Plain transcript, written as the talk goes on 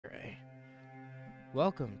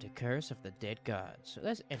Welcome to Curse of the Dead Gods.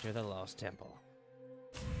 Let's enter the Lost Temple.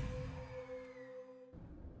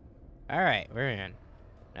 Alright, we're in.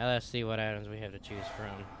 Now let's see what items we have to choose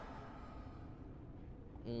from.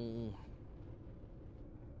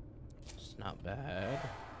 It's not bad.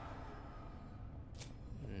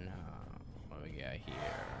 No. What we got here?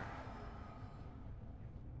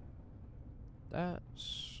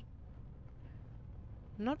 That's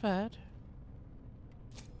not bad.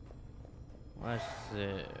 What's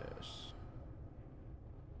this?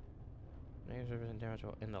 Negative represent damage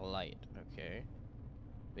in the light. Okay.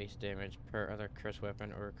 Base damage per other curse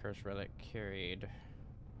weapon or curse relic carried.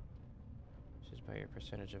 This is by your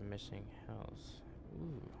percentage of missing health.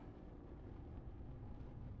 Ooh.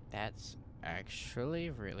 That's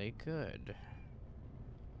actually really good.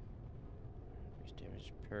 Base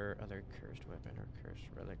damage per other cursed weapon or cursed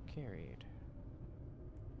relic carried.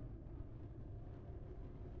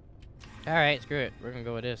 Alright, screw it. We're gonna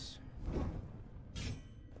go with this.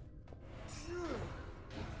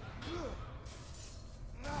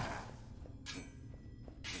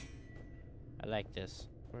 I like this.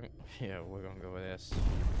 Yeah, we're gonna go with this.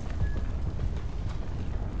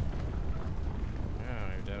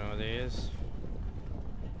 Oh, we've done all these.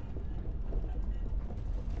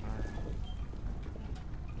 Nice.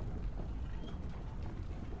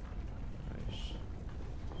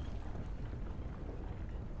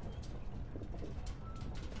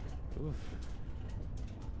 Oof.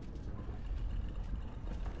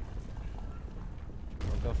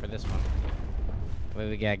 We'll go for this one. What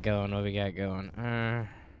we got going? What we got going?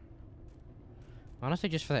 Honestly,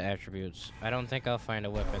 just for the attributes. I don't think I'll find a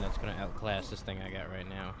weapon that's gonna outclass this thing I got right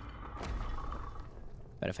now.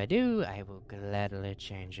 But if I do, I will gladly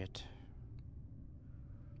change it.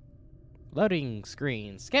 Loading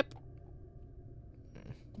screen. Skip!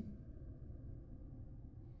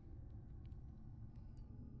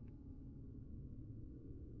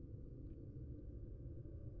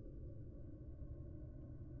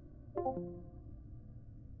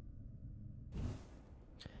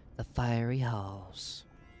 The fiery halls.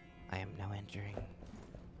 I am now entering.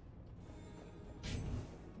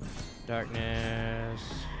 Darkness.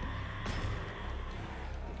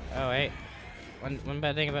 Oh wait. One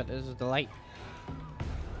bad thing about this is the light.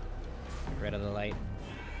 Get rid of the light.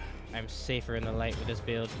 I'm safer in the light with this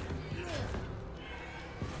build.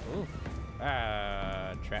 Ooh.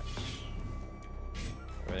 Traps.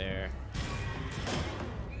 Over there.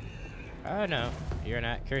 Oh no. You're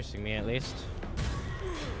not cursing me at least.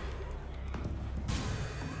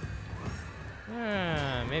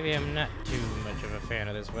 Maybe I'm not too much of a fan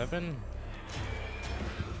of this weapon.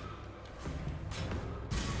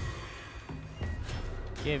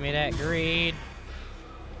 Give me that greed.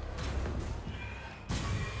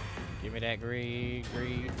 Give me that greed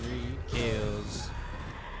kills.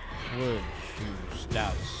 Would you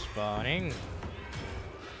stop spawning?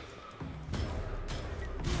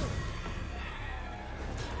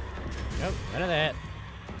 Nope, none of that.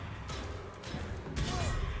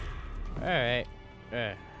 Alright.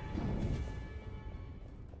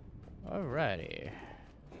 Alrighty.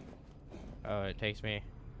 Oh, it takes me.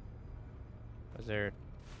 Was there.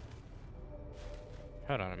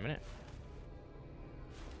 Hold on a minute.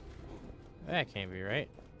 That can't be right.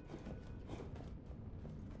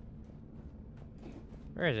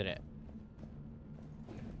 Where is it at?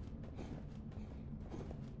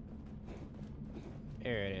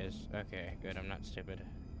 There it is. Okay, good. I'm not stupid.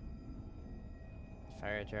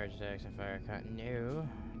 Fire charge attacks and fire con. No.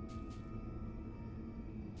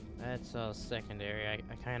 That's all secondary. I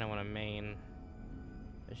kind of want to main.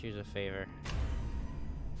 Let's use a favor.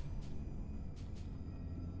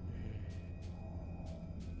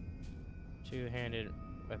 Two-handed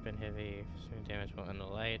weapon heavy. Smooth damage while in the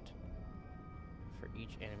light. For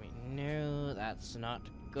each enemy. No, that's not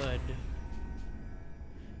good.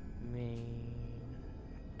 Main.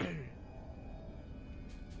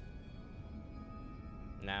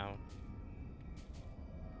 Now.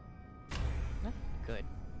 Not good.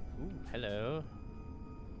 Ooh, hello.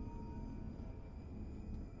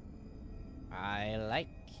 I like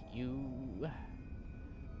you.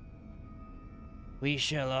 We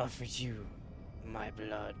shall offer you my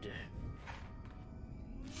blood.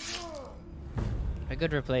 A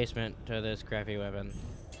good replacement to this crappy weapon.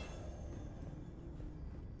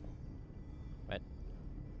 What?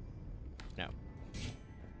 No.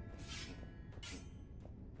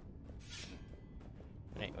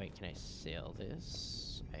 Wait, can I sell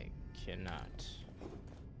this? I cannot.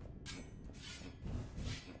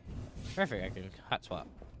 Perfect, I can hot swap.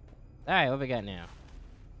 Alright, what we got now?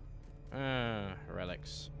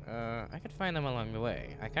 Relics. I could find them along the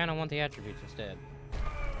way. I kind of want the attributes instead.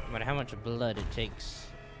 No matter how much blood it takes,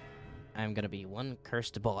 I'm gonna be one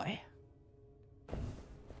cursed boy.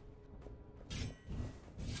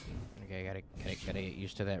 Okay, gotta get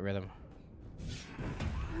used to that rhythm.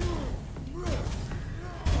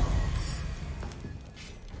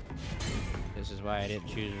 This is why I didn't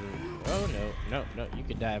choose. Oh no, you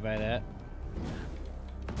could die by that.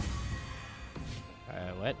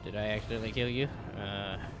 What? Did I accidentally kill you?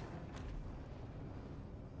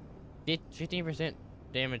 15%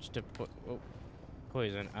 damage to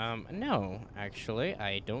poison. No, actually,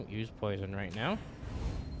 I don't use poison right now.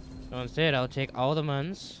 So instead, I'll take all the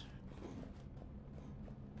muns.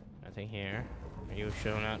 Nothing here. You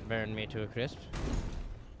shall not burn me to a crisp.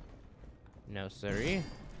 No, sirree.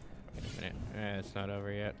 Wait a minute. It's not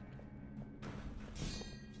over yet.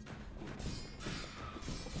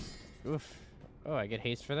 Oof. Oh, I get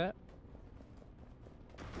haste for that?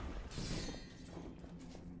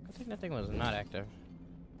 I think that thing was not active.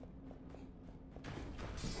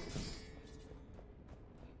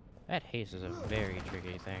 That haste is a very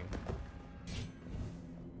tricky thing.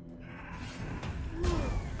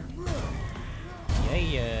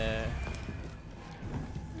 Yeah.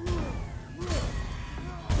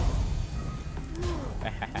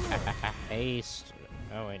 Haste.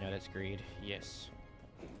 Oh wait, no, that's greed. Yes.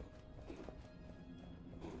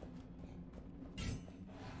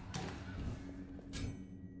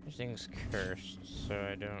 This thing's cursed, so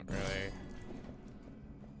I don't really.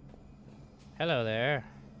 Hello there.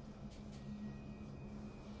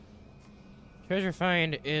 Treasure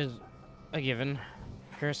find is a given.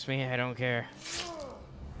 Curse me, I don't care.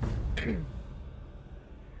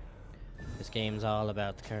 This game's all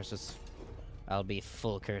about the curses. I'll be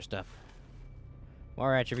full cursed up.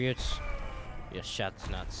 More attributes. Your shots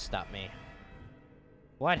not stop me.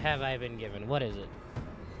 What have I been given? What is it?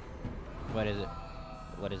 What is it?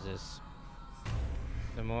 What is this?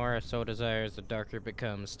 The more a soul desires, the darker it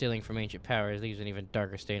becomes. Stealing from ancient powers leaves an even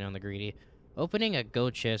darker stain on the greedy. Opening a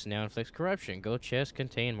gold chest now inflicts corruption. Gold chests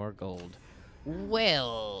contain more gold.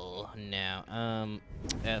 Well, now,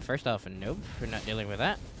 first off, nope, we're not dealing with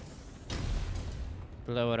that.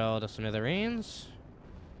 Blow it all to smithereens,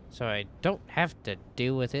 so I don't have to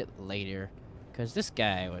deal with it later, because this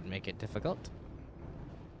guy would make it difficult.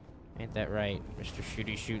 Ain't that right, Mr.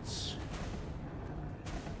 Shooty Shoots?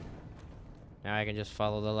 Now I can just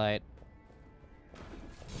follow the light.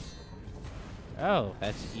 Oh,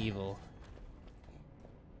 that's evil.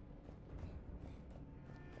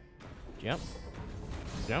 Jump.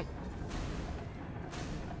 Jump.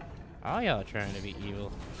 All y'all trying to be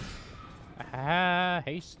evil. Ah,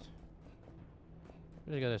 haste.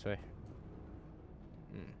 Let's go this way.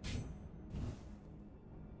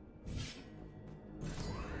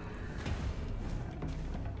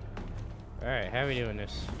 Alright, how are we doing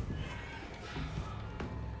this?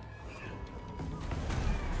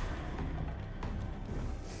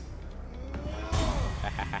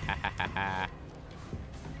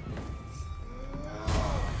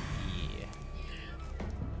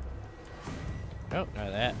 Oh,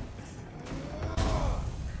 not that.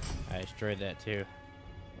 I destroyed that too.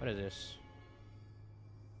 What is this?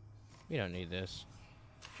 We don't need this.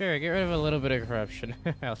 Sure, get rid of a little bit of corruption.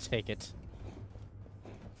 I'll take it.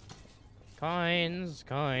 Coins,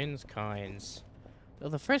 coins, coins. Though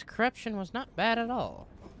the first corruption was not bad at all.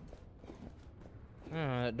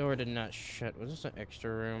 Oh, that door did not shut. Was this an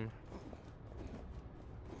extra room?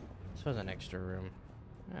 This was an extra room.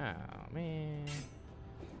 Oh, man.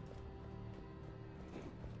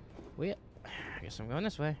 Well, I guess I'm going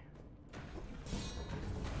this way.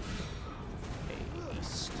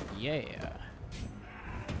 Haste. Yeah.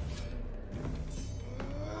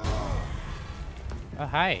 Oh,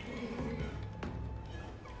 hi.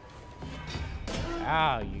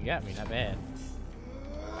 Oh, you got me. Not bad.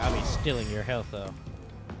 I'll be stealing your health, though.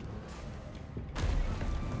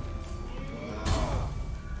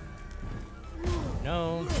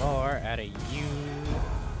 No more out of you.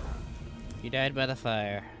 You died by the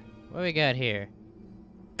fire. What we got here?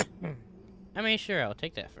 I mean, sure, I'll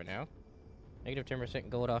take that for now. Negative 10%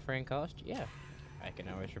 gold offering cost? Yeah. I can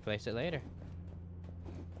always replace it later.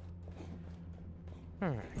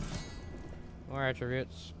 Alright. More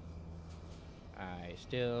attributes. I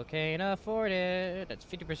still can't afford it. That's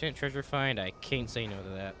 50% treasure find. I can't say no to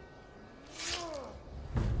that.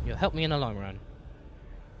 You'll help me in the long run.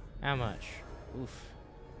 How much? Oof.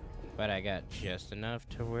 But I got just enough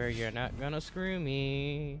to where you're not gonna screw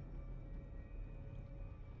me.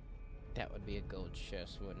 That would be a gold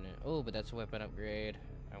chest, wouldn't it? Oh, but that's a weapon upgrade.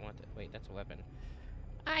 I want that. Wait, that's a weapon.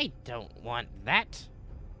 I don't want that.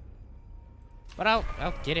 But I'll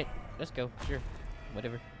get it. Let's go. Sure.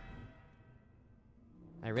 Whatever.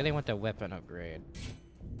 I really want the weapon upgrade.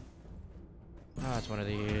 Oh, it's one of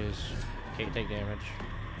these. Can't take damage.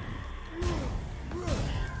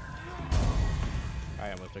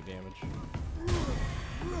 I almost took damage.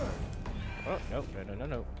 Oh, nope,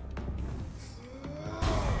 no.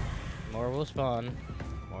 More will spawn.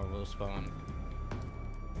 More will spawn.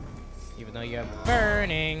 Even though you're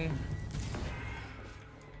burning.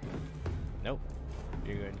 Nope.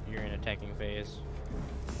 You're in attacking phase.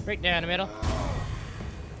 Right down the middle.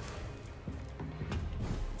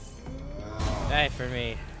 Die for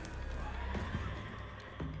me.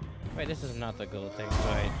 Wait, this is not the gold thing, so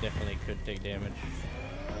I definitely could take damage.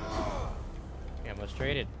 Yeah, almost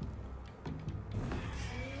traded.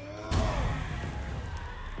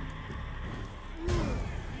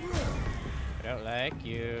 I don't like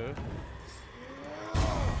you.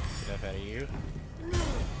 Get up out of you.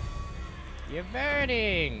 You're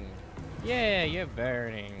burning! Yeah, you're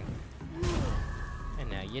burning. And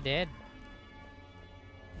now you're dead.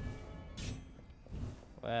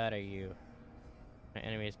 What are you? My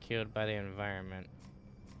enemy is killed by the environment.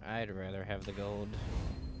 I'd rather have the gold.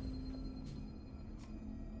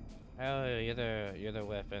 Oh, you're the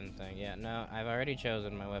weapon thing. Yeah, no, I've already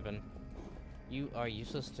chosen my weapon. You are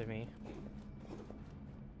useless to me.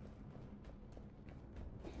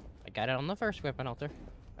 I got it on the first weapon altar.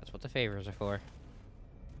 That's what the favors are for.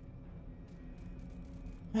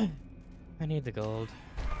 I need the gold.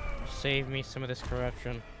 Save me some of this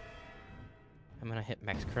corruption. I'm gonna hit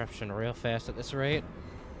max corruption real fast at this rate.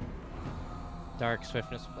 Dark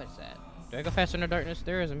swiftness. What's that? Do I go faster in the darkness?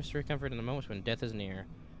 There is a mystery comfort in the moments when death is near.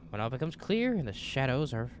 When all becomes clear and the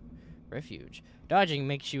shadows are refuge. Dodging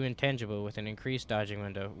makes you intangible with an increased dodging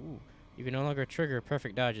window. Ooh. You can no longer trigger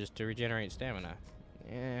perfect dodges to regenerate stamina.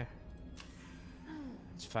 Yeah.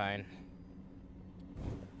 It's fine.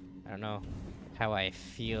 I don't know how I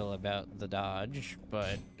feel about the dodge,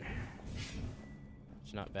 but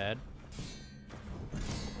it's not bad.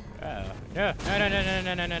 Oh no! No!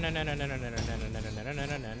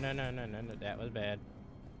 That was bad.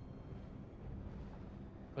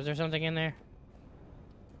 Was there something in there?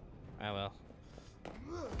 Oh well.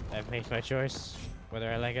 I've made my choice,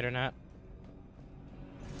 whether I like it or not.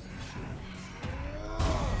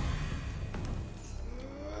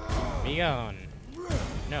 Be gone.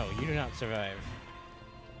 No, you do not survive.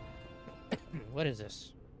 What is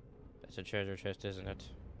this? That's a treasure chest, isn't it?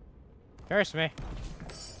 Curse me!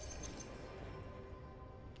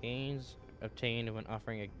 Gains obtained when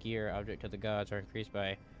offering a gear object to the gods are increased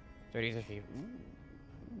by 30-50.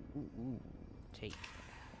 Ooh. Take.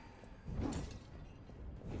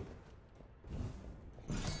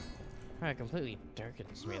 It completely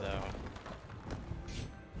darkens me, though.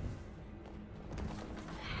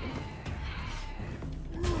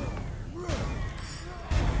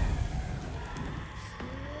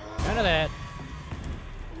 None of that.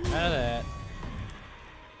 None of that.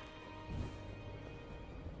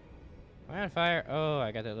 Am I on fire? Oh,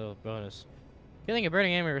 I got that little bonus. Killing a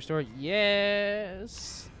burning enemy restored.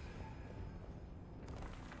 Yes!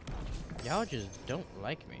 Y'all just don't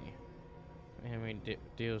like me. Enemy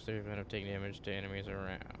deals 30% of taking damage to enemies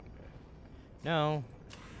around. No.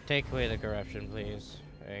 Take away the corruption, please.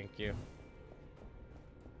 Thank you.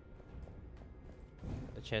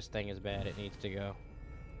 The chest thing is bad. It needs to go.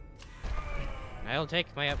 I'll take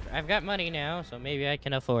my I've got money now, so maybe I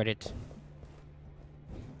can afford it.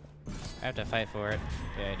 I have to fight for it.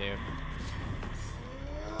 Yeah, I do.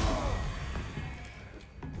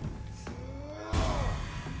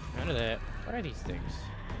 None of that. What are these things?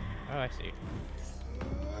 Oh, I see.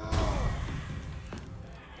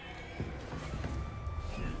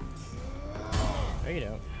 No, you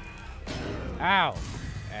don't. Ow!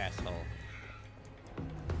 Asshole.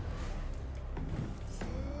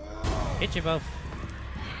 Hit you both.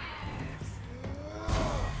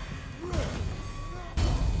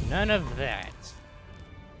 None of that.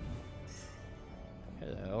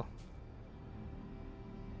 Hello.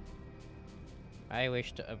 I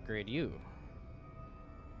wish to upgrade you.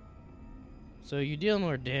 So you deal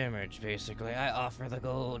more damage, basically. I offer the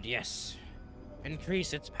gold, yes.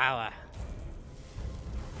 Increase its power.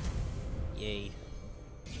 Yay.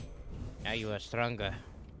 Now you are stronger.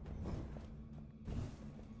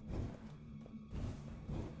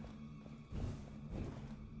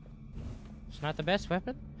 It's not the best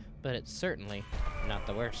weapon, but it's certainly not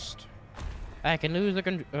the worst. I can lose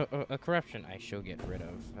a corruption. I shall get rid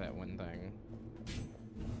of that one thing.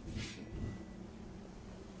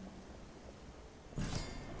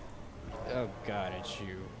 Oh god, it's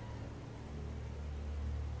you.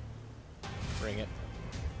 Bring it.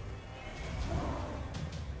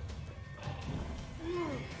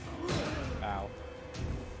 Ow.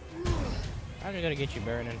 I'm just gonna get you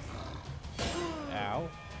burning. Ow.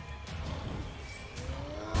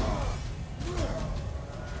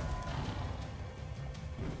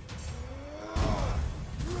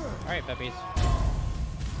 Alright, puppies.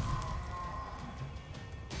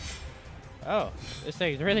 Oh, this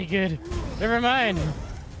thing's really good. Never mind.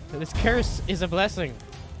 This curse is a blessing.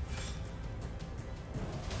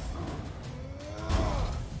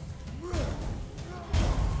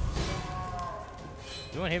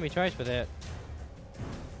 You won't hit me twice for that.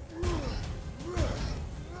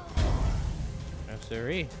 No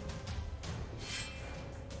siree.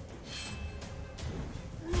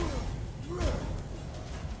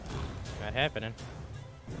 Not happening.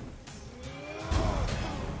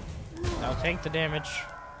 I'll tank the damage.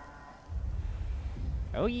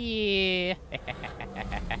 Oh yeah!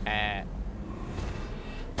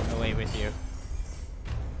 Away with you.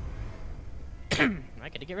 I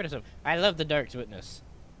get to get rid of some. I love the Dark's Witness.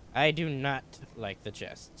 I do not like the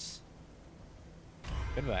chests.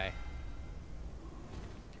 Goodbye.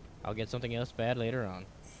 I'll get something else bad later on.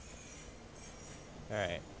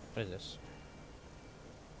 Alright, what is this?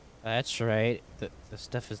 That's right. The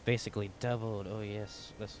stuff is basically doubled. Oh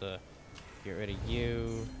yes. Let's get rid of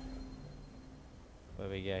you. What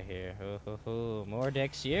do we got here? Ho ho ho. More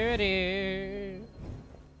dexterity.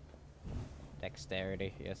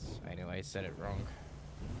 Dexterity. Yes, I knew I said it wrong.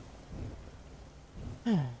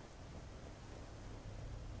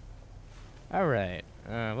 Alright.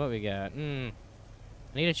 What we got? I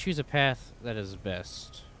need to choose a path that is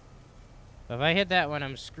best. If I hit that one,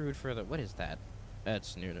 I'm screwed for the... What is that?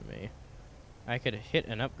 That's new to me. I could hit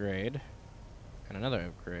an upgrade. And another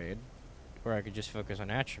upgrade. Or I could just focus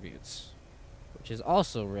on attributes. Which is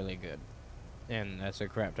also really good. And that's a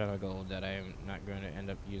crap ton of gold that I'm not going to end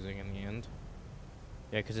up using in the end.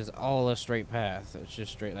 Yeah, because it's all a straight path. It's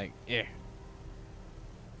just straight like, eh.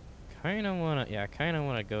 Kinda wanna, yeah, kinda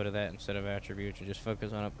wanna go to that instead of attributes and just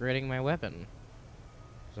focus on upgrading my weapon.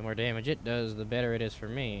 The more damage it does, the better it is for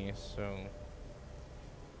me, so...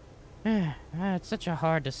 it's such a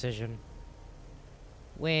hard decision.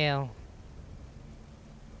 Well...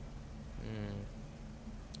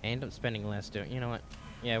 I end up spending less doing... You know what?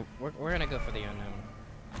 Yeah, we're gonna go for the unknown.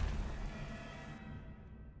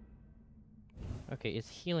 Okay, it's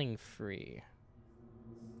healing free.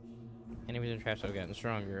 Enemies and traps have gotten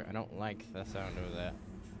stronger. I don't like the sound of that.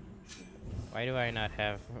 Why do I not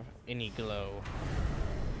have any glow?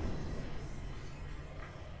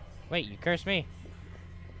 Wait, you cursed me?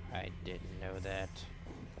 I didn't know that.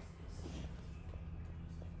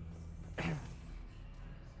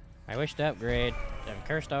 I wish to upgrade. I'm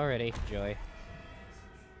cursed already, Joy.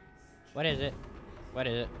 What is it? What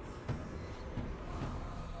is it?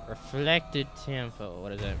 Reflected temple. What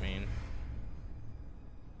does that mean?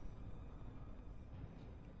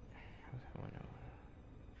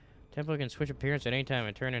 Temple can switch appearance at any time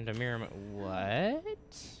and turn into mirror. What?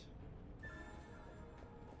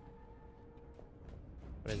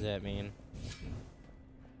 What does that mean?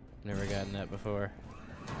 Never gotten that before.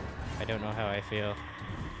 I don't know how I feel.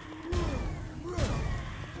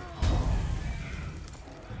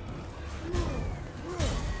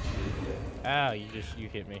 Ow, you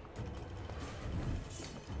hit me.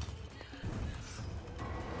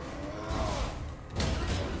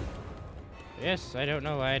 Yes, I don't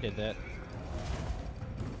know why I did that.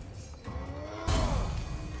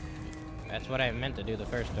 That's what I meant to do the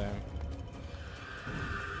first time.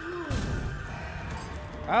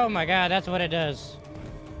 Oh my god, that's what it does.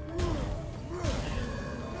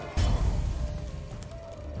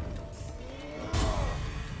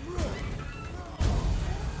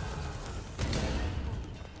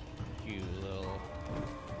 You little...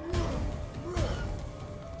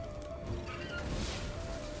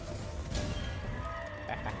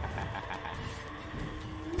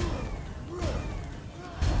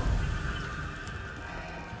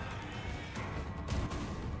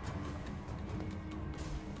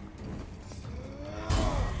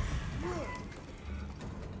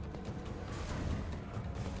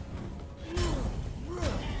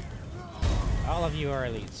 All of you are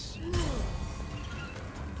elites.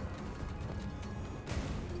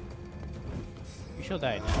 You shall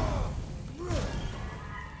die now.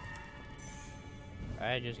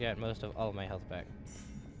 I just got most of all of my health back.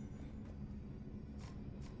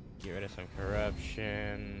 Get rid of some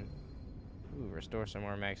corruption. Ooh, restore some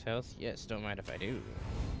more max health. Yes, don't mind if I do.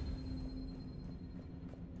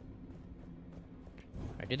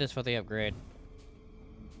 I did this for the upgrade.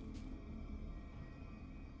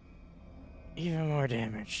 Even more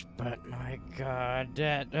damage, but my god,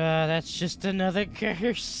 that's just another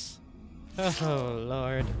curse. Oh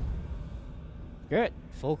lord. Good,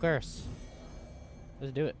 full curse.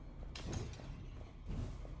 Let's do it.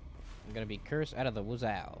 I'm gonna be cursed out of the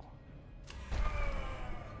woozow.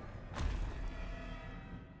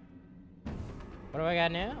 What do I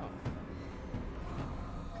got now?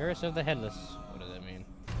 Curse of the Headless. What does that mean?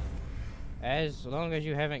 As long as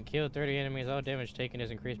you haven't killed 30 enemies, all damage taken is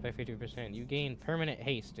increased by 50%. You gain permanent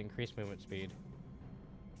haste, increased movement speed.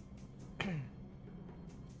 I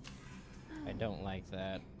don't like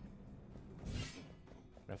that.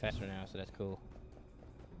 But I'm faster now, so that's cool.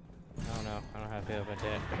 I don't know. I don't know how I feel about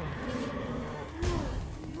that.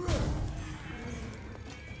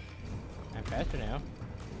 I'm faster now.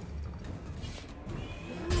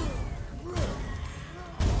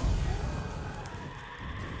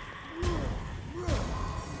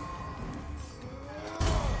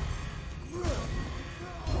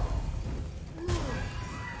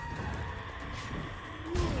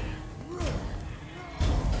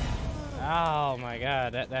 Oh my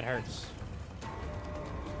god, that hurts.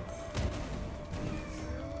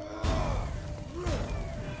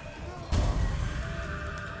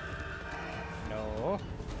 No.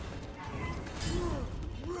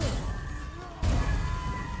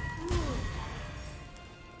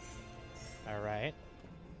 Alright.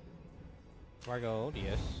 More gold,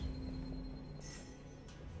 yes.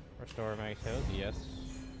 Restore max health, yes.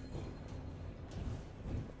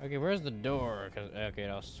 Okay, where's the door? Cause okay, it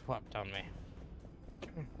all swapped on me.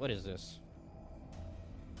 What is this?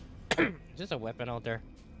 Is this a weapon altar?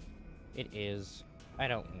 It is. I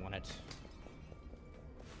don't want it.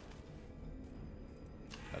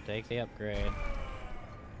 I'll take the upgrade.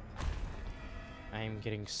 I am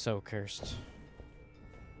getting so cursed.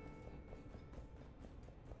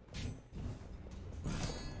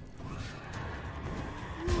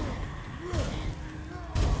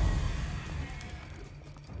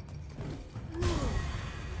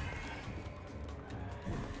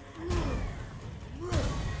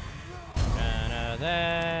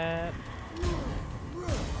 That.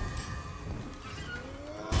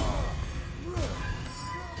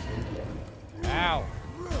 Ow!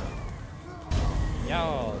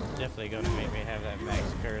 Y'all definitely gonna make me have that max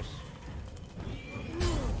curse.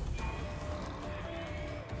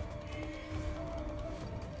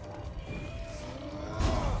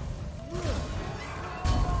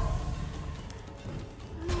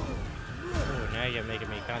 Ooh, now you're making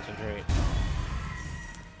me concentrate.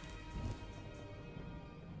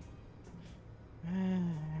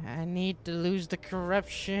 I need to lose the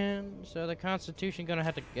corruption, so the Constitution gonna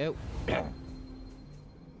have to go.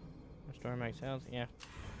 Restore max health, yeah.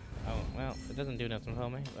 Oh, well, it doesn't do nothing for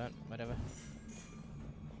me, but whatever.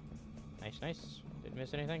 Nice, nice. Didn't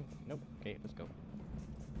miss anything? Nope. Okay, let's go.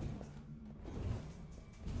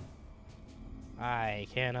 I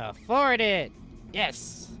can afford it!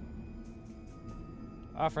 Yes!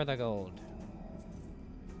 Offer the gold.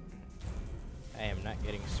 I am not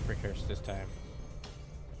getting super cursed this time.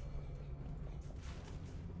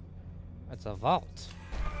 That's a vault.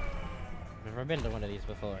 Never been to one of these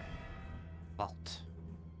before. Vault.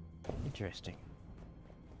 Interesting.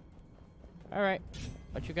 Alright.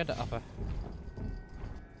 What you got to offer?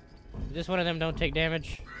 Is this one of them don't take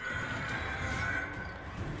damage?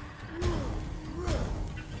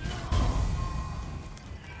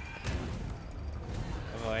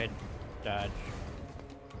 Avoid. Dodge.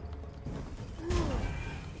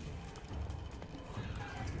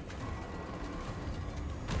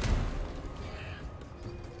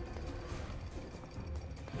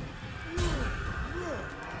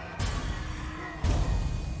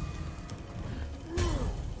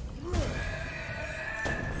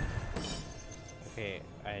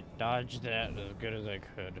 I dodged that as good as I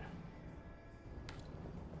could.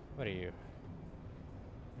 What are you?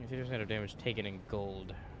 50% of damage taken in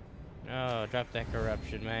gold. Oh, drop that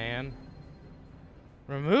corruption, man.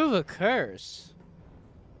 Remove a curse.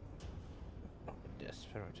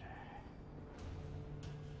 Desperate.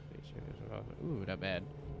 Ooh, not bad.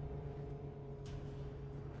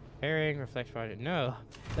 Parrying, reflect project. No,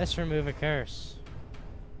 let's remove a curse.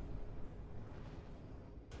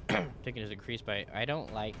 Taking is increased by. I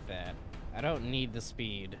don't like that. I don't need the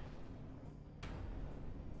speed.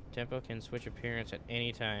 Tempo can switch appearance at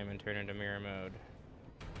any time and turn into mirror mode.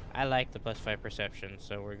 I like the +5 perception,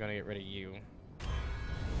 so we're gonna get rid of you.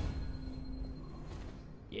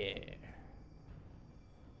 Yeah.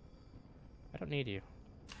 I don't need you.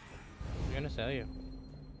 I'm gonna sell you.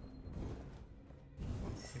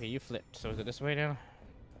 Okay, you flipped. So is it this way now?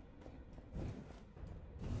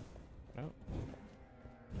 No.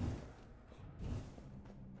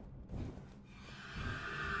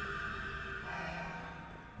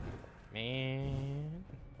 Man.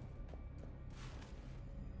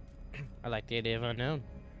 I like the idea of unknown.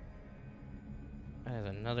 There's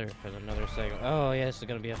another segment. Oh yeah, this is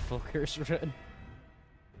gonna be a full curse run.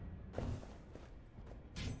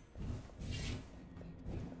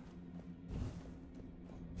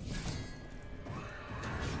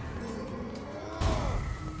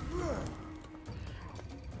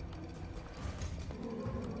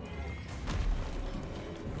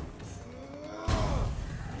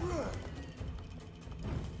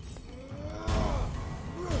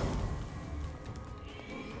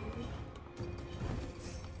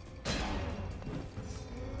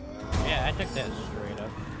 I took that straight up.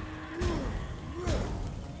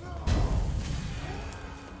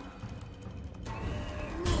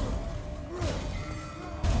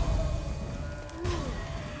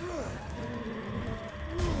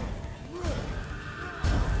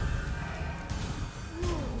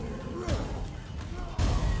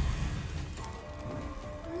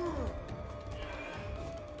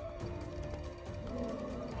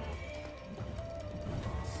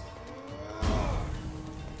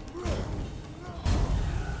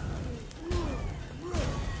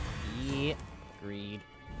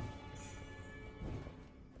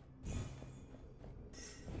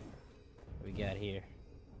 Got here.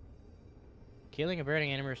 Killing a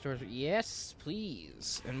burning enemy restores. Yes,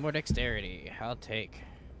 please. And more dexterity. I'll take.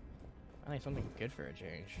 I think something good for a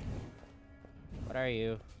change. What are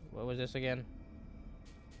you? What was this again?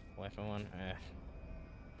 Weapon one.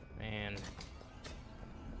 Man.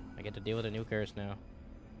 I get to deal with a new curse now.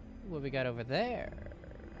 What we got over there?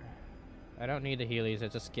 I don't need the Heelys.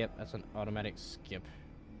 It's a skip. That's an automatic skip.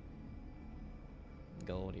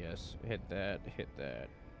 Gold, yes. Hit that. Hit that.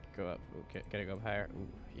 Go up. Okay, can I go up higher? Ooh,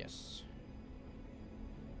 yes.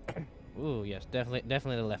 Ooh, yes.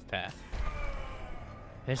 Definitely the left path.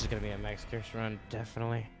 This is gonna be a max curse run,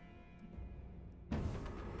 definitely.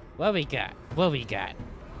 What we got? What we got?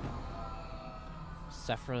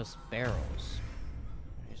 Sulfurous barrels.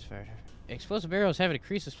 Explosive barrels have an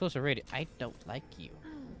increased explosive rate. I don't like you.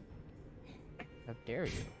 How dare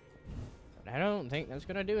you? But I don't think that's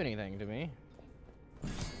gonna do anything to me.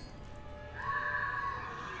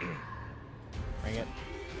 Bring it.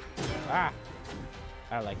 Ah!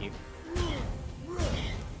 I don't like you.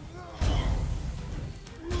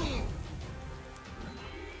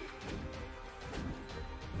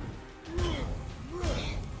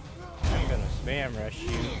 I'm gonna spam rush you.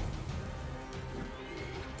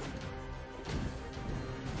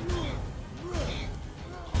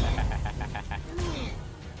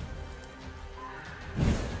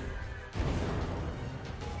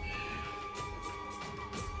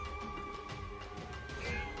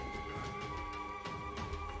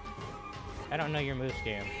 I don't know your move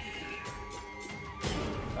scam.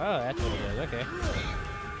 Oh, that's what it is. Okay.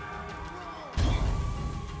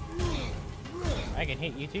 I can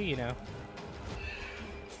hit you too, you know.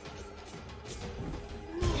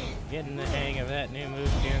 Getting the hang of that new move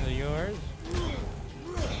scam of yours.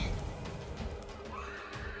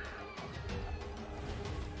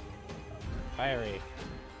 Fiery.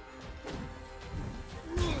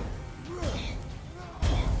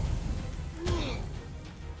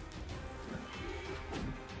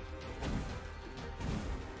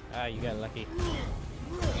 Ah, you got lucky.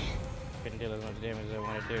 Couldn't deal as much damage as I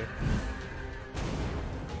wanted to.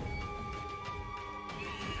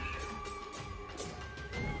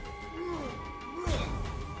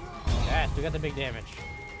 Ah, still got the big damage.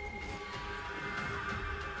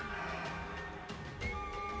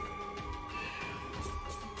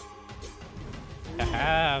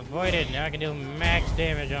 Haha, avoided. Now I can deal max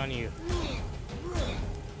damage on you.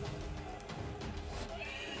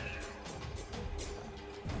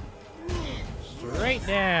 Straight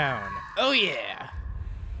down. Oh yeah.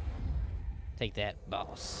 Take that,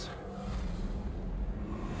 boss.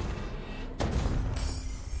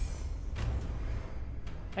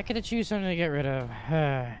 I could have choose something to get rid of.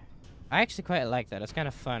 I actually quite like that. It's kind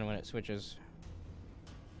of fun when it switches.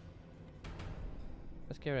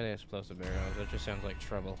 Let's get rid of the explosive barrels. That just sounds like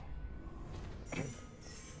trouble.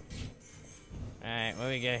 Alright, what do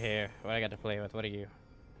we got here? What I got to play with? What are you?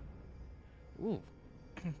 Ooh.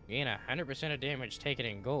 Gain 100% of damage taken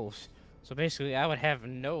in gold. So basically, I would have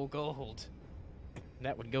no gold.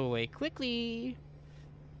 That would go away quickly.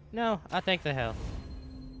 No, I'll take the health.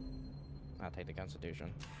 I'll take the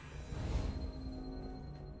constitution.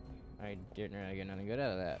 I didn't really get nothing good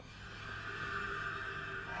out of that.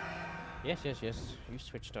 Yes, yes, yes. You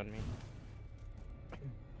switched on me.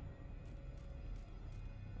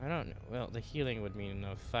 I don't know. Well, the healing would mean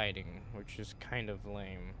no fighting, which is kind of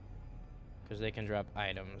lame. Because they can drop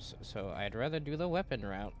items. So I'd rather do the weapon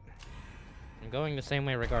route. I'm going the same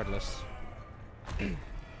way regardless.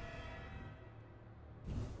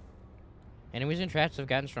 Enemies and traps have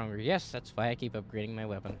gotten stronger. Yes, that's why I keep upgrading my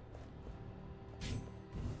weapon.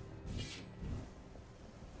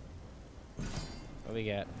 What we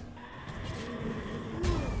got?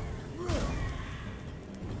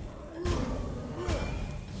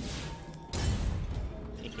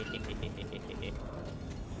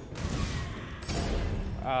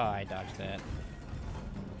 Oh, I dodged that.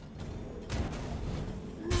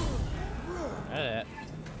 That.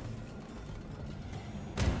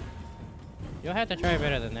 You'll have to try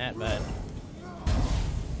better than that, but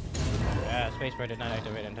spacebar did not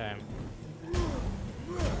activate in time.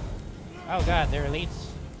 Oh god, they're elites.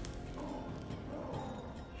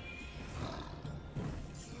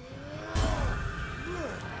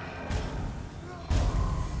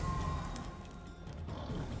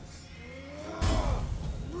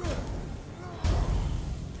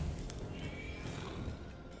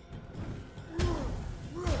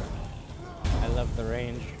 I love the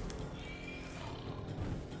range.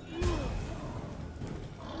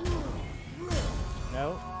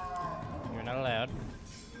 No, you're not allowed.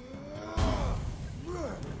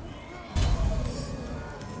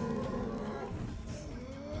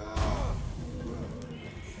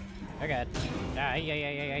 Oh god.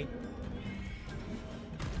 Ay.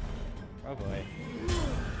 Oh boy.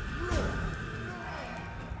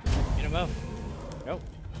 Get him up. Nope.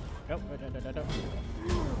 Nope. No.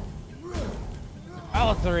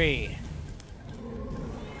 All three.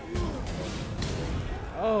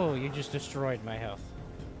 Oh, you just destroyed my health.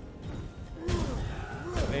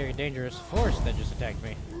 A very dangerous force that just attacked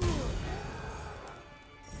me.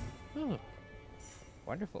 Ooh.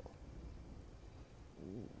 Wonderful.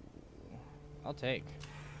 Ooh. I'll take.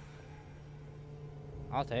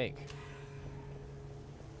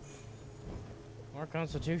 More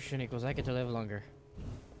constitution equals I get to live longer.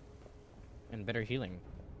 And better healing.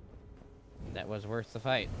 That was worth the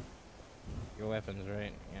fight. Your weapons,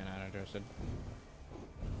 right? Yeah, not interested.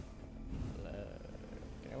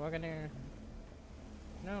 Can I walk in there?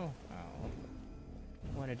 No. Oh.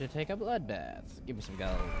 Wanted to take a blood bath. Give me some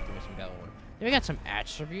gold. Then we got some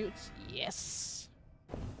attributes. Yes.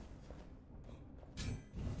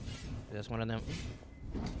 Is this one of them?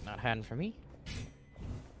 Not hiding for me.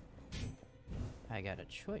 I got a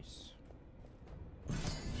choice.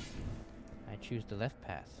 I choose the left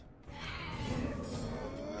path.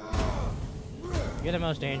 You're the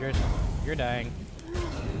most dangerous. You're dying.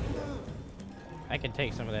 I can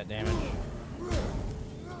take some of that damage.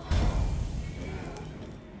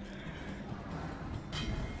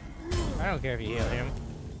 I don't care if you heal him.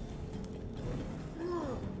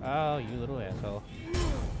 Oh, you little asshole.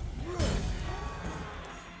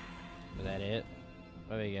 Is that it?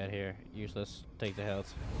 What do we got here? Useless. Take the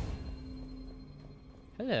health.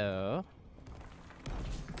 Hello.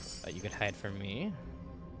 Thought you could hide from me.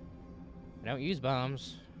 I don't use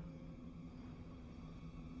bombs.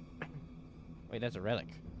 Wait, that's a relic.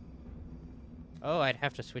 Oh, I'd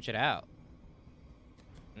have to switch it out.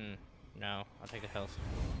 No, I'll take the health.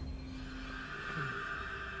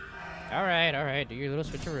 Alright, do your little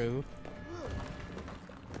switcheroo.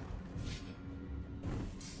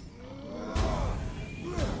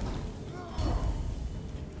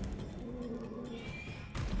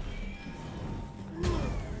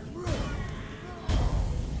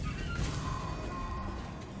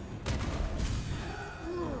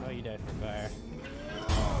 Oh, you died from fire.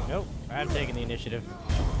 Nope, I'm taking the initiative.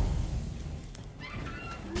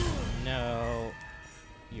 No,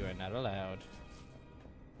 you are not allowed.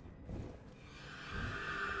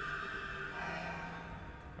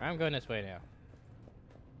 I'm going this way now.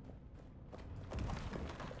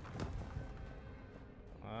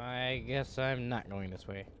 I guess I'm not going this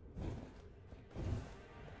way.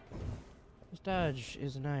 This dodge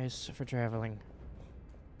is nice for traveling.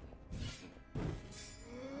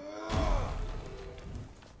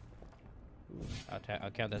 I'll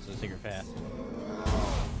count this as a secret path.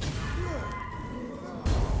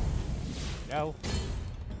 No.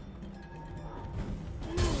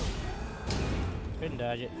 Couldn't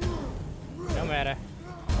dodge it. No matter.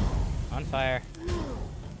 On fire.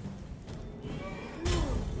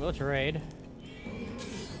 We'll trade.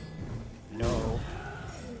 No.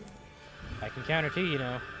 I can counter too, you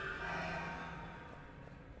know.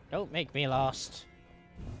 Don't make me lost.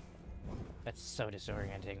 That's so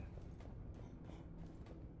disorienting.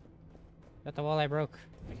 Is that the wall I broke?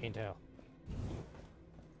 I can't tell.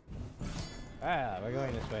 Ah, we're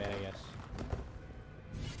going this way, I guess.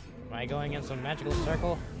 Am I going in some magical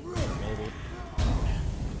circle? Maybe.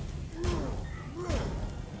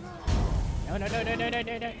 No.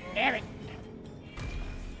 Damn it!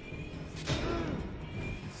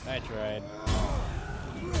 I tried.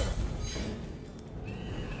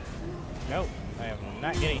 Nope. I am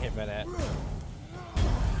not getting hit by that.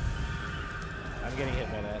 I'm getting hit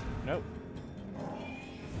by that. Nope.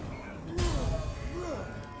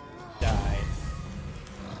 Die.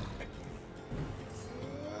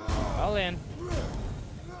 All in.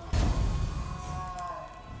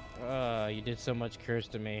 You did so much curse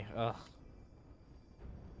to me. Ugh.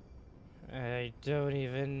 I don't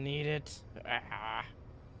even need it. Ah.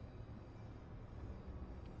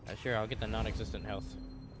 Sure, I'll get the non-existent health.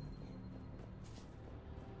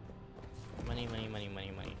 Money, money, money,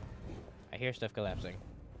 money, money. I hear stuff collapsing.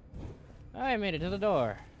 I made it to the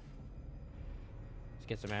door. Let's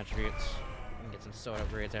get some attributes. And get some sword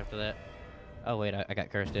upgrades after that. Oh wait, I got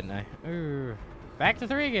cursed, didn't I? Ooh. Back to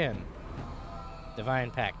 3 again. Divine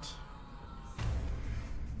Pact.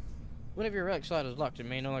 One of your relic slot is locked and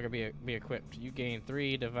may no longer be equipped. You gain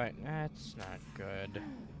 3 divine... That's not good.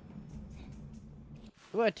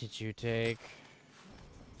 What did you take?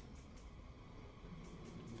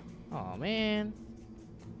 Aw, man.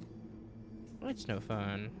 It's no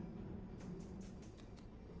fun.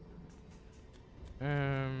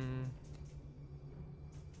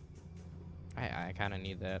 I kind of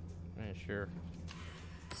need that. Sure.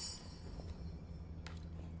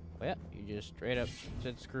 Well, you just straight up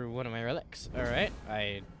said screw one of my relics. Alright,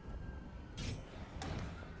 I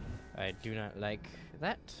do not like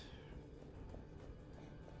that.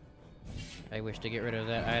 I wish to get rid of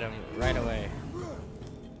that item right away.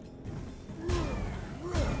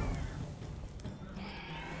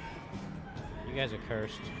 You guys are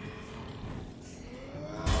cursed.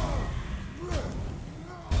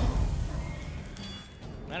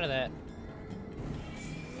 None of that.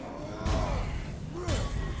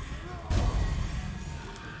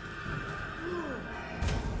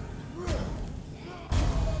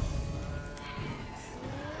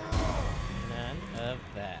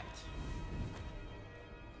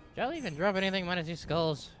 Did y'all even drop anything minus these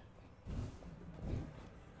skulls?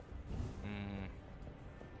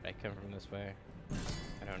 I come from this way.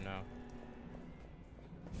 I don't know.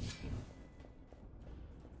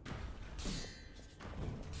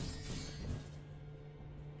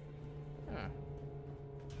 Huh.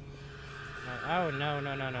 Oh, no,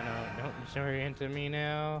 no, no, no, no. Don't disorient me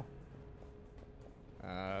now.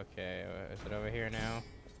 Okay, is it over here now?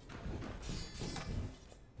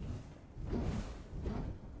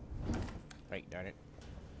 Right, darn it.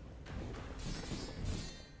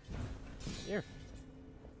 Here.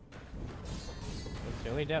 What's the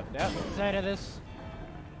only doubt inside of this?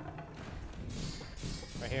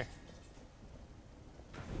 Right here.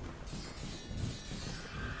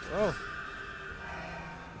 Whoa!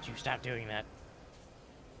 Would you stop doing that?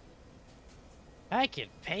 I can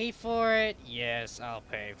pay for it? Yes, I'll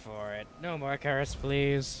pay for it. No more curse,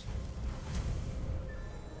 please.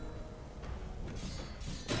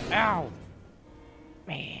 Ow!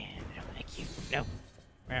 Man, I don't like you. No.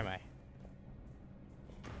 Where am I?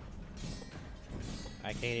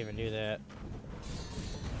 I can't even do that.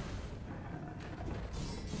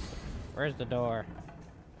 Where's the door?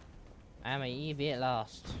 I'm a bit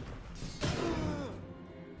lost.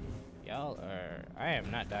 Y'all are... I am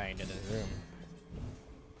not dying to this room.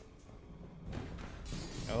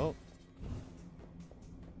 Oh.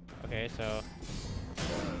 Okay, so...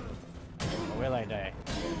 Will I die?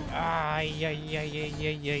 Ah, yay, yay, yay,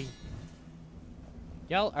 yay, yay.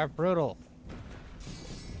 Y'all are brutal.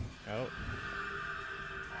 Oh.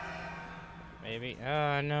 Maybe.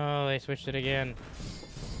 Oh no, they switched it again.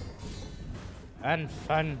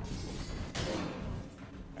 Unfun.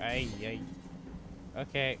 Ay, ay.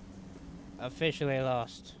 Okay. Officially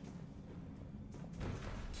lost.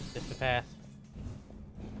 Just the path.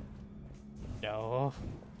 No.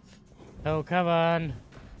 Oh, come on.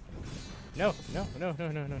 No, no, no,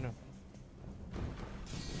 no, no, no, no.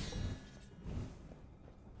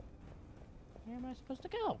 Where am I supposed to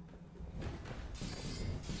go?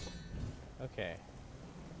 Okay.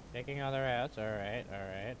 Taking all the routes. Alright,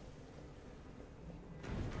 alright.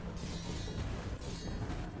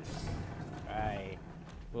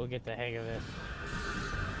 We'll get the hang of this.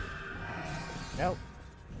 Nope.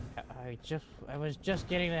 I was just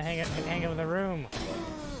getting the hang of the room.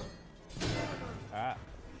 Ah.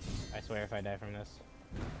 I swear if I die from this.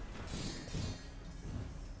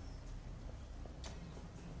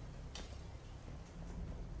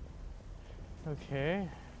 Okay.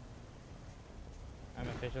 I'm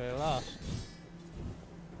officially lost.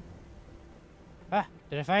 Ah!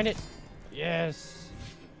 Did I find it? Yes!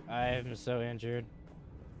 I'm so injured.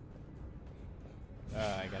 Oh,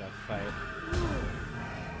 I gotta fight.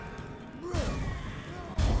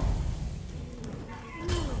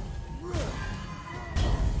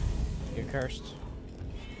 You're cursed.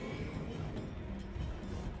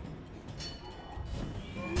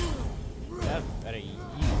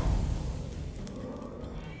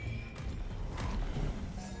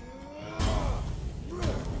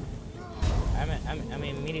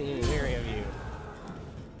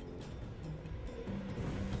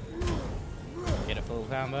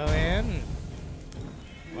 combo in.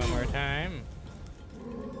 One more time.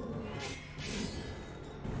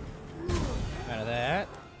 Out of that.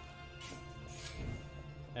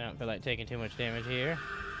 I don't feel like taking too much damage here.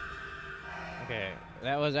 Okay,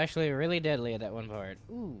 that was actually really deadly at that one part.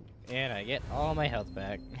 Ooh, and I get all my health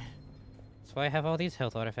back. That's why I have all these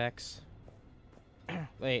health artifacts.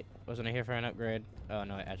 Wait, wasn't I here for an upgrade? Oh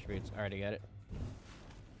no, attributes. I already got it.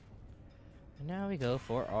 And now we go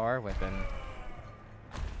for our weapon.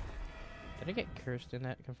 Did I get cursed in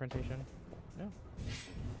that confrontation? No.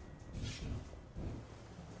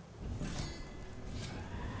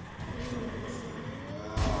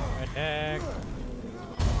 Attack!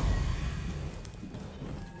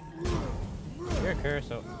 You're cursed,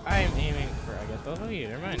 so I'm aiming for, I guess, both of you.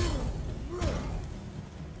 Never mind.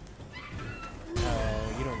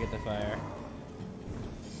 No, you don't get the fire.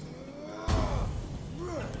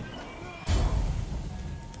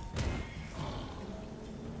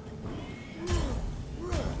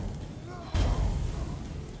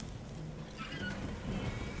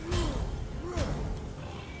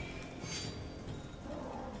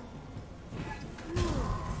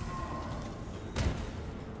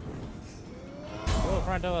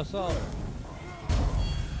 Frontal assault.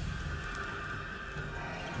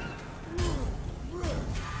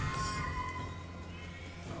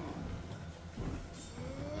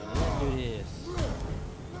 Let's do this.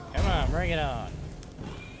 Come on, bring it on.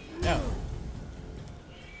 No.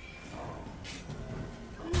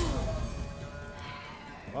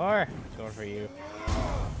 Or it's going for you.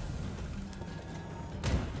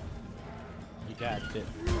 You dodged it.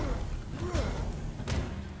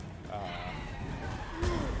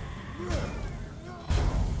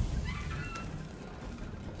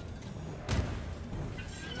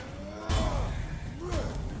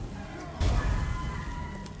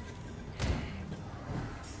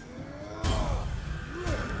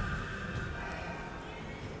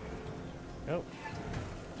 Nope.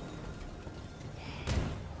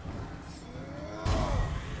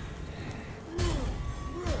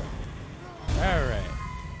 Alright.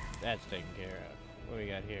 That's taken care of. What do we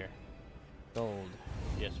got here? Gold.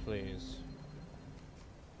 Yes, please.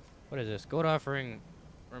 What is this? Gold offering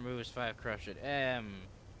removes 5 corruption.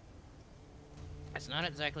 It's not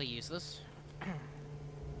exactly useless.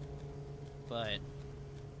 But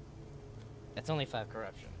that's only 5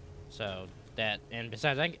 corruption. So that, and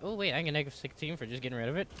besides, oh wait, I can get negative 16 for just getting rid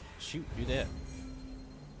of it. Shoot, do that.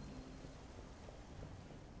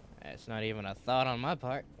 That's not even a thought on my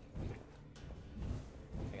part.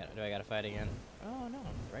 Do I gotta fight again? Oh no,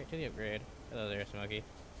 right to the upgrade. Hello there, Smokey.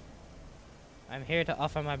 I'm here to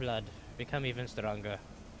offer my blood, become even stronger,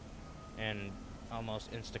 and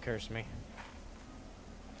almost insta-curse me.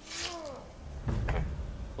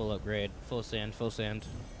 Full upgrade, full sand, full sand.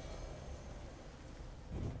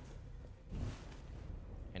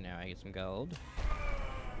 And now I get some gold.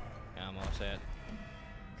 I'm all set.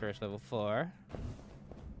 Curse level 4.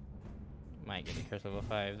 Might get the curse level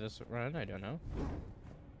 5 this run, I don't know.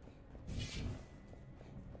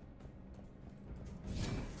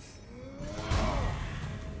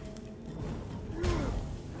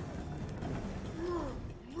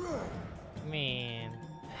 Man.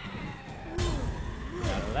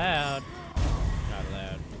 Not allowed. Not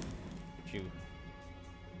allowed. Shoot.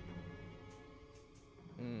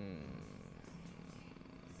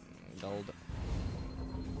 Gold.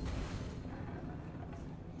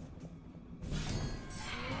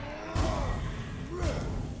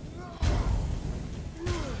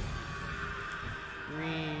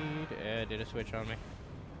 Did a switch on me.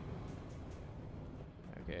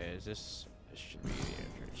 Okay, is this should be the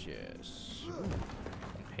entrance? Yes.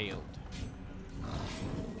 Impaled.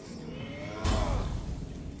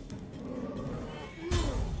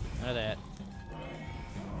 None of that.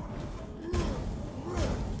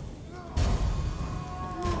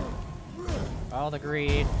 All the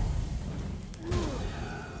greed.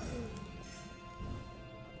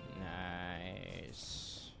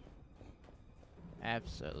 Nice.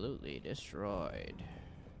 Absolutely destroyed.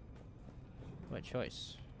 What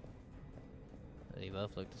choice? They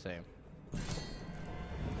both look the same.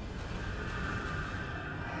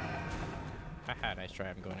 Haha, nice try.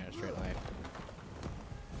 I'm going in a straight line.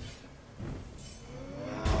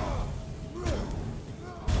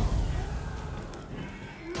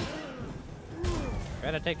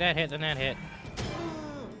 Rather take that hit than that hit.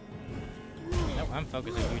 Nope, I'm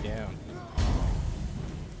focusing you down.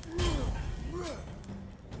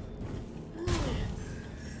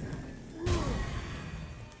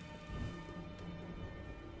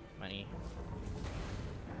 Money.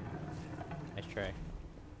 Nice try.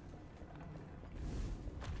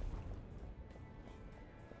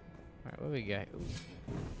 we got? Ooh.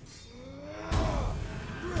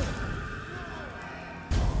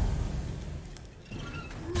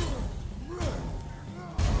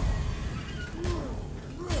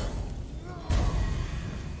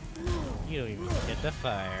 You don't even get the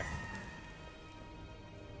fire.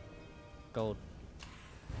 Gold.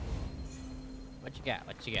 What you got?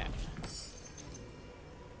 What you got?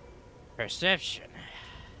 Perception.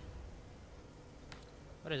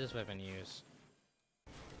 What does this weapon use?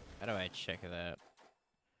 How do I check that?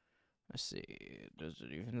 Let's see. Does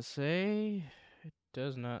it even say? It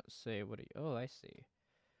does not say what it... Oh, I see.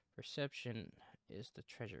 Perception is the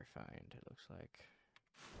treasure find, it looks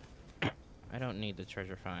like. I don't need the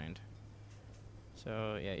treasure find.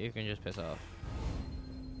 So, yeah, you can just piss off.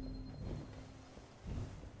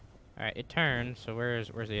 Alright, it turned, so where's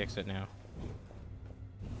the exit now?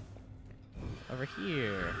 Over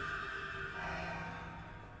here.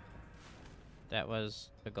 That was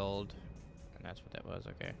the gold. And that's what that was,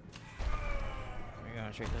 okay. We're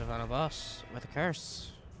going straight to the final boss with a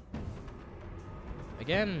curse.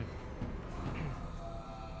 Again.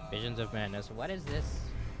 Visions of Madness. What is this?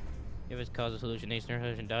 If it causes hallucination or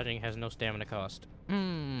hallucination dodging, has no stamina cost.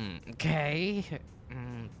 Okay.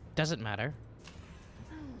 Doesn't matter.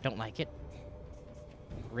 Don't like it.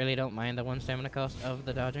 Really don't mind the 1 stamina cost of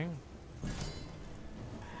the dodging.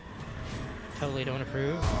 Totally don't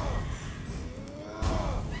approve.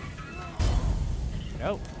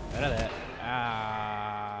 Nope. Out of that.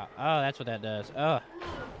 Oh, that's what that does. Oh.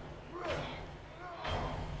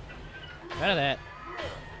 Out of that.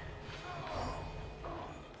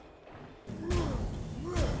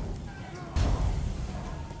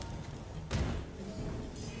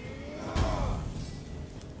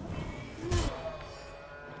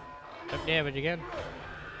 Took damage again.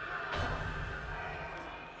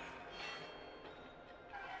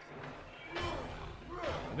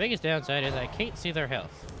 The biggest downside is I can't see their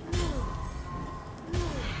health.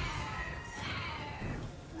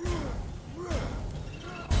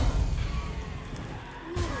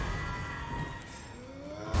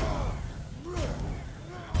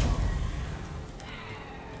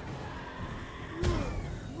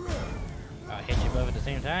 I'll hit you both at the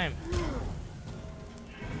same time.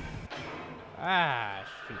 Ah,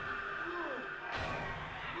 shoot.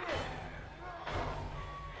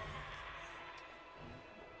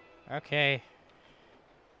 Okay.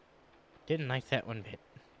 Didn't like that one bit.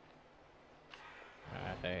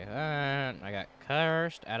 Okay, I got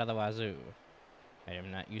cursed out of the wazoo. I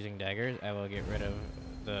am not using daggers. I will get rid of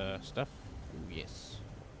the stuff. Ooh, yes.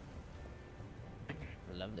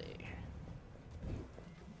 Lovely.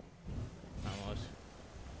 Almost.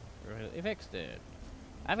 Really fixed it.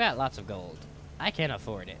 I've got lots of gold. I can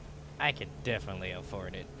afford it. I can definitely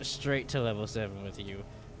afford it. Straight to level 7 with you.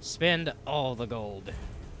 Spend all the gold.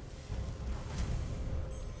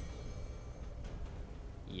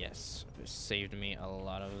 Yes, it saved me a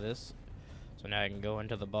lot of this. So now I can go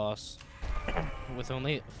into the boss with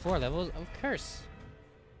only 4 levels of curse.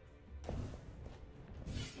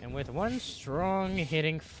 And with 1 strong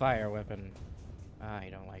hitting fire weapon. I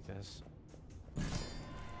don't like this.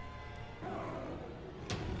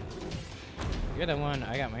 You're the one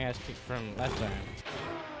I got my ass kicked from last time.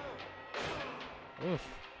 Oof.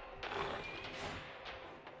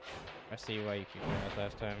 I see why you kicked my ass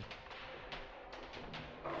last time.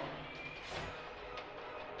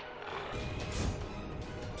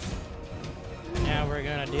 Now we're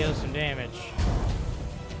gonna deal some damage.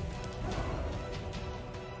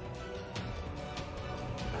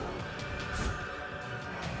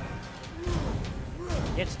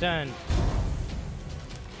 Get stunned.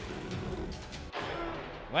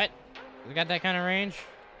 What? We got that kind of range?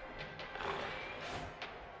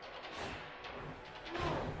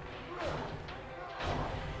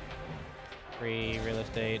 Free real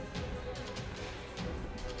estate.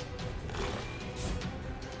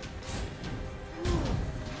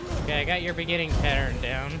 Okay, I got your beginning pattern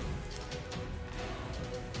down.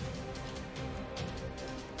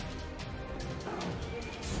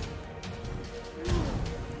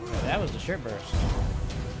 Oh, that was the shirt burst.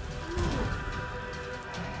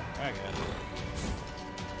 I got it.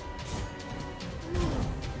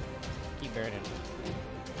 Keep burning.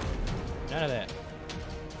 None of that.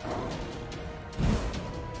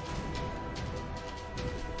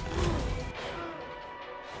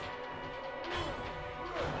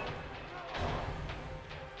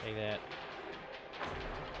 Take that.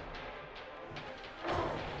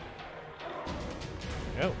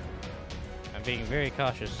 Nope. I'm being very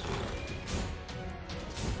cautious.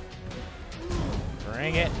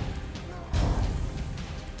 Bring it.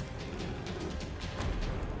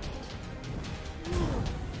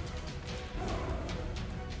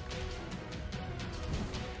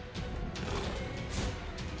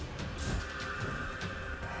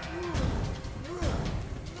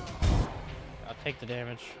 Take the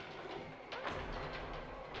damage.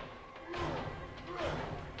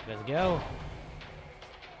 Let's go.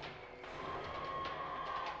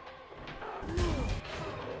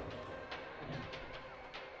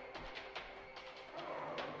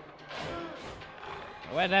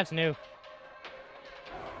 Well, that's new.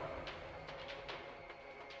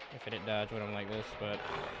 If I didn't dodge when I'm like this, but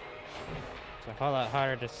it's a whole lot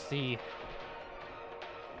harder to see.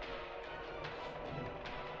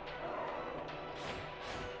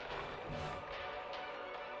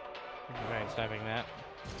 Right, stopping that.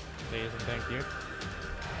 Please and thank you.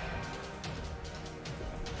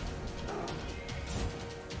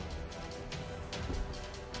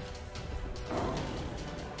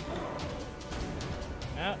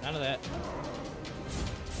 No, none of that.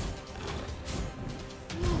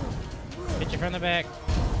 Hit you from the back.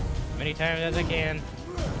 Many times as I can.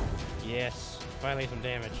 Yes, finally some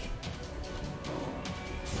damage.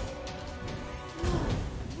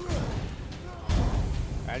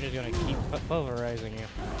 I'm just gonna keep pulverizing you.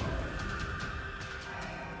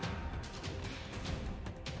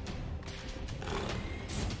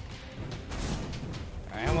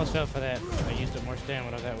 I almost fell for that. I used up more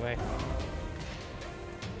stamina that way.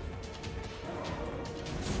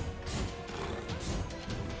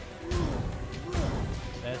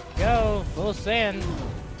 Let's go! Full send!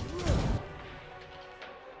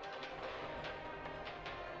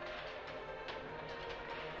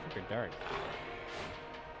 Super dark.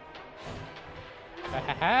 Ha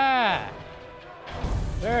ha ha!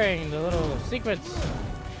 During the little sequence.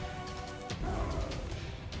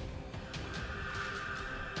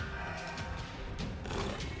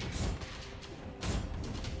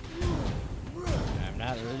 I'm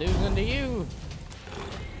not losing to you.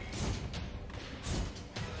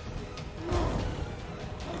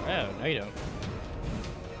 Oh, no you don't.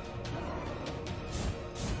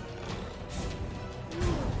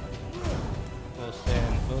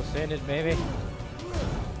 Full send it, baby.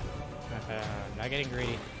 Not getting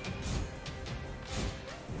greedy.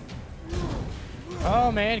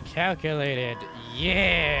 Oh man, calculated.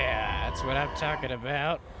 Yeah, that's what I'm talking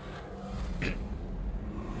about.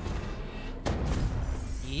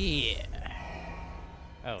 Yeah.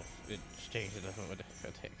 Oh, it changed it. What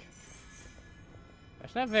the heck?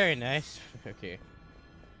 That's not very nice. Okay. Is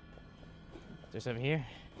there something here?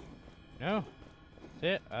 No?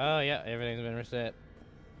 That's it? Oh yeah, everything's been reset.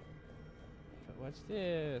 What's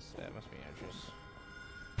this? That must be entrance.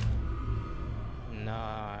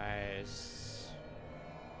 Nice.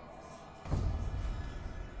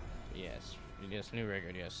 Yes. Yes, new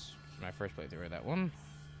record, yes. It's my first playthrough of that one.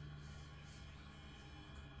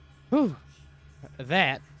 Whew.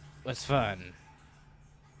 That was fun.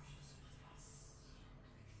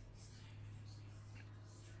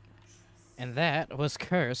 And that was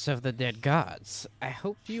Curse of the Dead Gods. I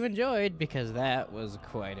hope you enjoyed, because that was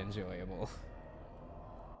quite enjoyable.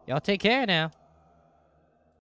 Y'all take care now.